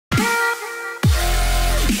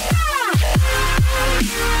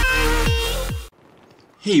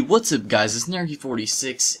Hey, what's up guys, it's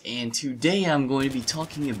Nerky46, and today I'm going to be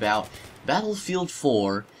talking about Battlefield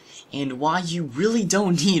 4 and why you really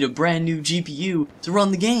don't need a brand new GPU to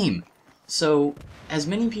run the game. So, as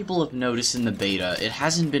many people have noticed in the beta, it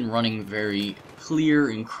hasn't been running very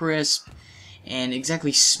clear and crisp and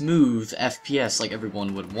exactly smooth FPS like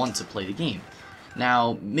everyone would want to play the game.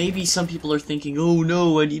 Now, maybe some people are thinking, oh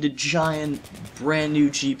no, I need a giant brand new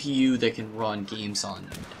GPU that can run games on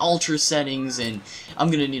ultra settings, and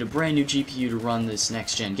I'm gonna need a brand new GPU to run this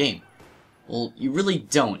next gen game. Well, you really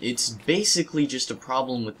don't. It's basically just a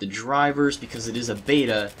problem with the drivers because it is a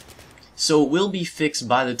beta, so it will be fixed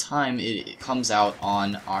by the time it comes out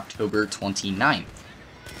on October 29th.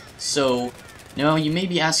 So, now you may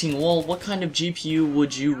be asking, well, what kind of GPU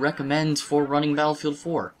would you recommend for running Battlefield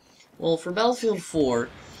 4? Well, for Battlefield 4,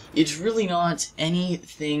 it's really not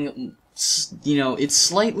anything, it's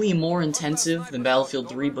slightly more intensive than Battlefield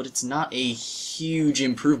 3, but it's not a huge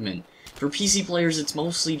improvement. For PC players, it's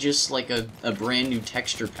mostly just like a brand new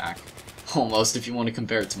texture pack, almost, if you want to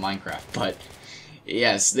compare it to Minecraft. But,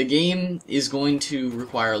 yes, the game is going to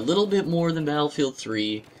require a little bit more than Battlefield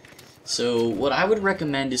 3, so what I would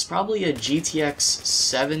recommend is probably a GTX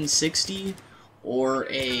 760 or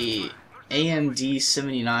a AMD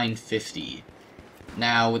 7950.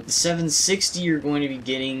 Now, with the 760, you're going to be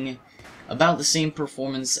getting about the same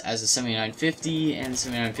performance as the 7950 and the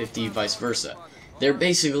 7950 vice versa. They're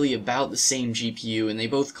basically about the same GPU, and they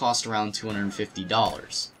both cost around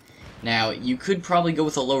 $250. Now, you could probably go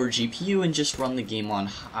with a lower GPU and just run the game on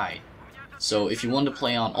high. So, if you wanted to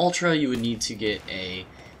play on Ultra, you would need to get a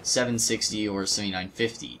 760 or a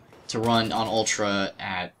 7950 to run on Ultra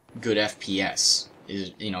at good FPS.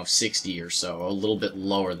 Is 60 or so, a little bit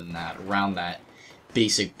lower than that, around that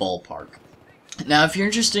basic ballpark. Now, if you're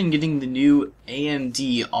interested in getting the new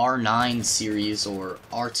AMD R9 series or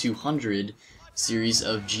R200 series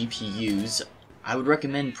of GPUs, I would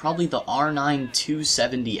recommend probably the R9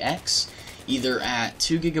 270X, either at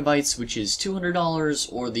 2GB, which is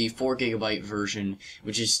 $200, or the 4GB version,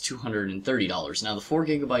 which is $230. Now, the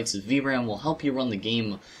 4GB of VRAM will help you run the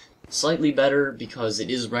game slightly better because it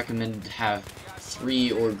is recommended to have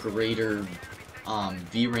 3 or greater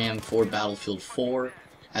VRAM for Battlefield 4,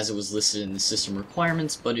 as it was listed in the system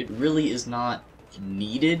requirements, but it really is not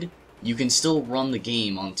needed. You can still run the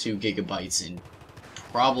game on 2GB and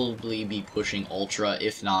probably be pushing Ultra,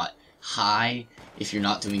 if not high, if you're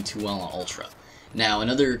not doing too well on Ultra. Now,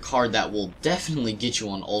 another card that will definitely get you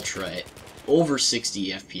on Ultra at over 60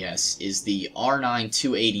 FPS is the R9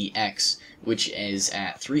 280X, which is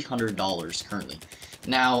at $300 currently.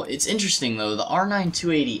 Now, it's interesting though, the R9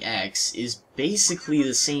 280X is basically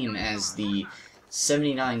the same as the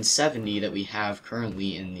 7970 that we have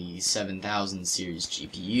currently in the 7000 series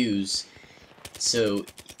GPUs. So,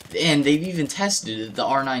 and they've even tested it, the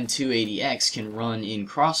R9 280X can run in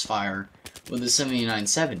Crossfire with the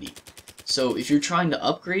 7970. So, if you're trying to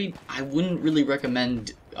upgrade, I wouldn't really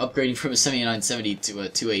recommend upgrading from a 7970 to a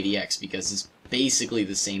 280X because it's basically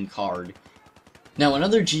the same card. Now,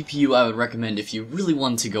 another GPU I would recommend if you really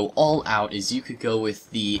want to go all out is you could go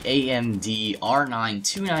with the AMD R9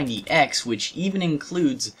 290X, which even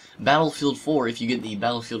includes Battlefield 4 if you get the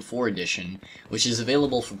Battlefield 4 edition, which is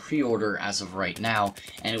available for pre-order as of right now,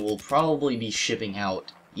 and it will probably be shipping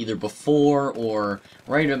out either before or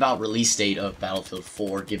right about release date of Battlefield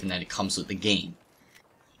 4, given that it comes with the game.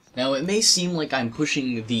 Now, it may seem like I'm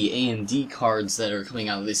pushing the AMD cards that are coming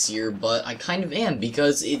out this year, but I kind of am,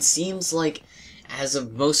 because it seems like, as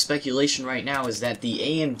of most speculation right now, is that the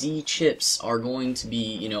AMD chips are going to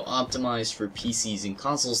be, optimized for PCs and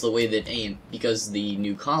consoles the way that because the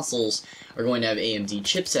new consoles are going to have AMD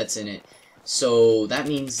chipsets in it. So that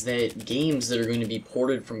means that games that are going to be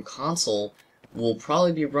ported from console will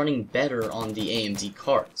probably be running better on the AMD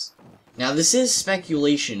cards. Now, this is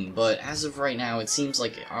speculation, but as of right now, it seems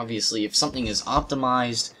like, obviously, if something is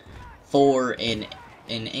optimized for an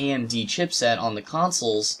AMD chipset on the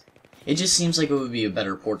consoles, it just seems like it would be a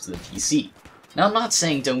better port to the PC. Now, I'm not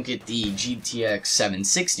saying don't get the GTX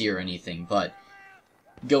 760 or anything, but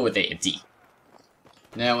go with AMD.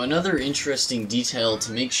 Now, another interesting detail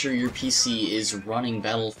to make sure your PC is running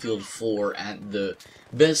Battlefield 4 at the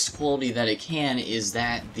best quality that it can is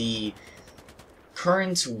that the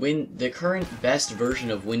current best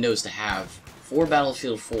version of Windows to have for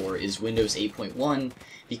Battlefield 4 is Windows 8.1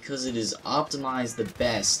 because it is optimized the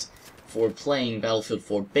best for playing Battlefield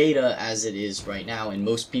 4 Beta as it is right now, and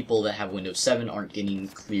most people that have Windows 7 aren't getting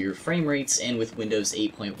clear frame rates, and with Windows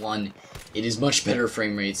 8.1 it is much better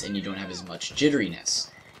frame rates and you don't have as much jitteriness.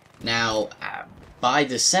 Now, by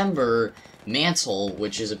December, Mantle,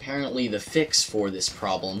 which is apparently the fix for this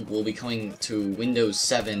problem, will be coming to Windows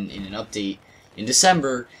 7 in an update in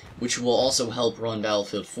December, which will also help run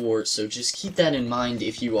Battlefield 4, so just keep that in mind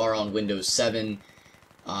if you are on Windows 7,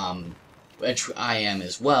 which I am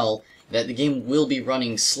as well, that the game will be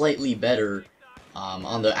running slightly better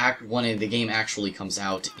on the when the game actually comes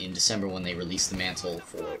out in December when they release the Mantle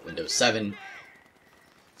for Windows 7.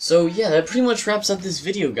 So yeah, that pretty much wraps up this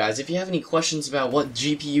video, guys. If you have any questions about what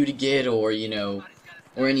GPU to get, or, you know,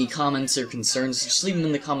 or any comments or concerns, just leave them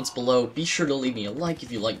in the comments below. Be sure to leave me a like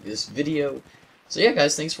if you like this video. So yeah,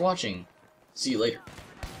 guys, thanks for watching. See you later.